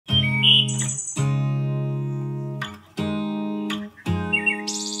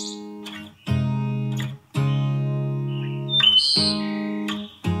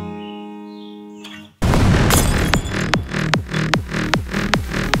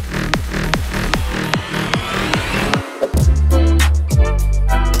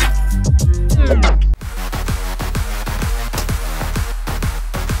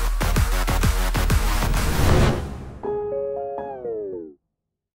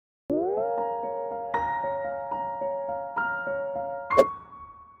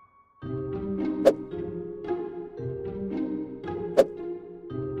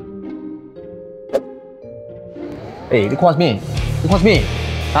你看咩？你看咩？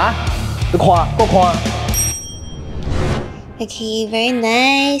啊？你看，我看。 Okay, very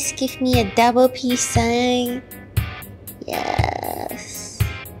nice. Give me a double peace sign. Yes.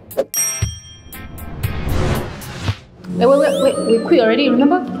 Wait. We quit already.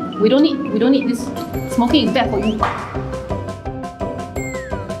 Remember? We don't need this. Smoking is bad for you.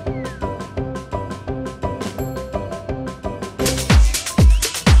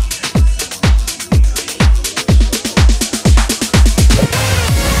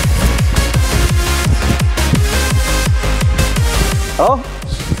 Ủa?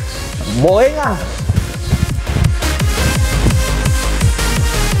 Bộ Yến à?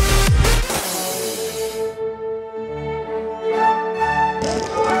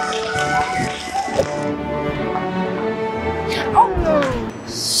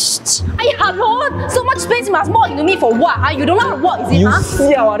 So much space you must walk into me for what? You don't know how to walk, is it? You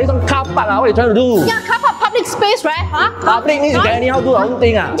siao ah, this one car park ah, what you trying to do? Yeah, car park, public space, right? Public means you can anyhow do your own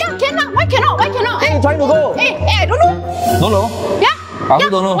thing ah? Yeah, cannot. Why cannot? Where you trying to go? Hey, I don't know. Don't know? Yeah? I also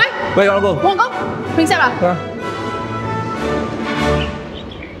don't know. Why? Where you wanna go? Wanna go? Bring Sep ah. Yeah.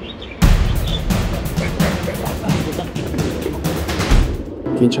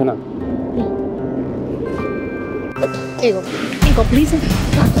 괜찮아. Here you go, please. Go.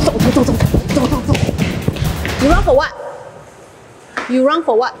 You run for what? You run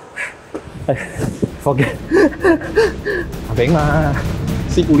for what? Forget. Ahbeng mà.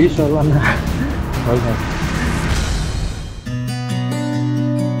 See police run ah. Okay.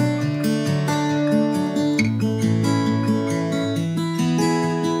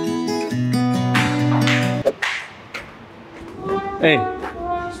 Ê,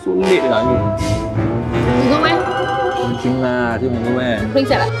 so late rồi anh. You go where? Chính là chứ mình go where? Bring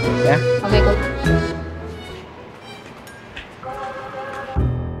Sep ah. Yeah. Okay, go.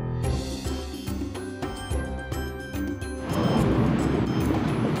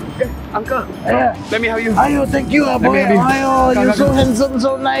 Uncle, let me help you. Ayo, thank you, boy. Ayo, you're so handsome,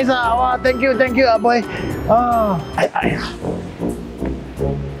 so nice. Wow, thank you, boy.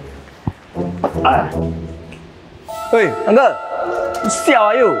 Hey, uncle, siao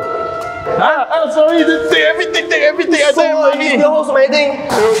are you? I'm sorry, take everything. I So many, so many things.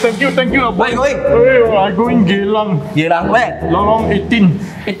 Thank you, Where boy. you going? I'm going Geylang. Geylang where? Lorong 18.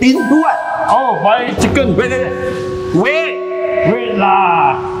 18 do what? Oh, buy chicken. Wait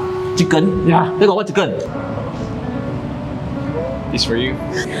lah. Chicken? Yeah. They got what chicken? This for you.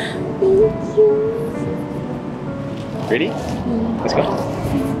 Ready? Let's go.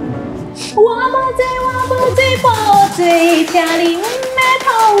 我不醉，家里咩同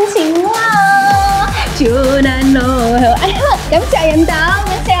情我，就難路後哎呵，感謝人道，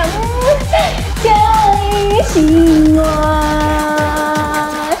感謝家里是我。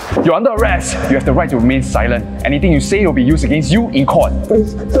 You're under arrest. You have the right to remain silent. Anything you say will be used against you in court.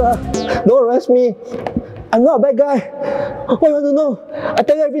 Please, sir, don't arrest me. I'm not a bad guy. What do you want to know? I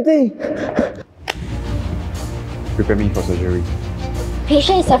tell you everything. Prepare me for surgery.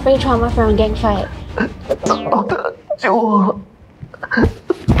 Patient is suffering trauma from gang fight.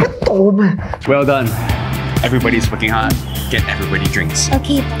 Well done. Everybody's working hard. Get everybody drinks.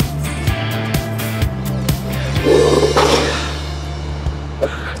 Okay.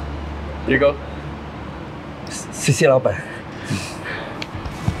 Here you go. 谢谢老板。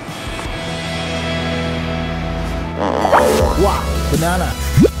Wow, banana.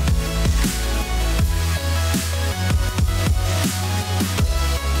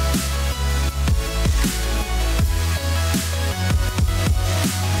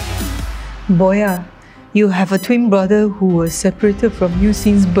 Boya, you have a twin brother who was separated from you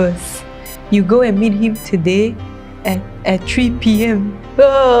since birth. You go and meet him today at 3 p.m.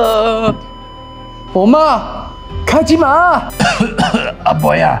 我妈，开机嘛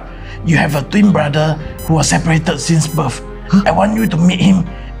！boy, you have a twin brother who was separated since birth. I want you to meet him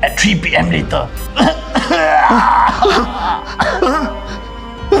at 3 p.m. later.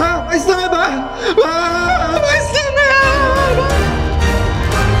 May sakit ah! May sakit!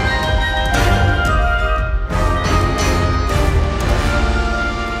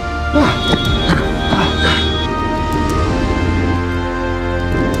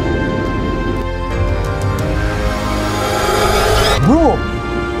 Bro!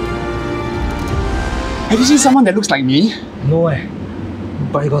 Have you seen someone that looks like me? No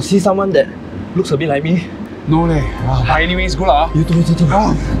but I got see someone that looks a bit like me. No leh. But anyways, go lah. You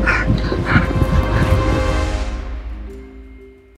too.